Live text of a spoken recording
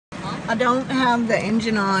I don't have the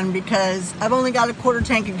engine on because I've only got a quarter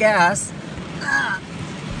tank of gas.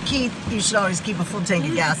 Keith, you should always keep a full tank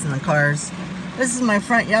of gas in the cars. This is my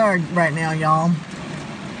front yard right now, y'all.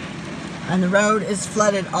 And the road is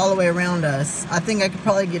flooded all the way around us. I think I could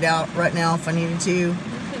probably get out right now if I needed to.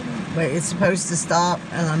 But it's supposed to stop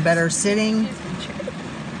and I'm better sitting.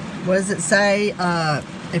 What does it say?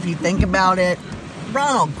 If you think about it.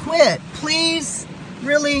 Ronald, quit, please.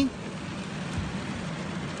 Really?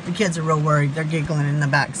 The kids are real worried. They're giggling in the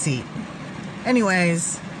back seat.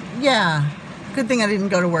 Anyways, yeah. Good thing I didn't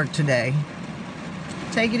go to work today.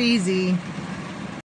 Take it easy.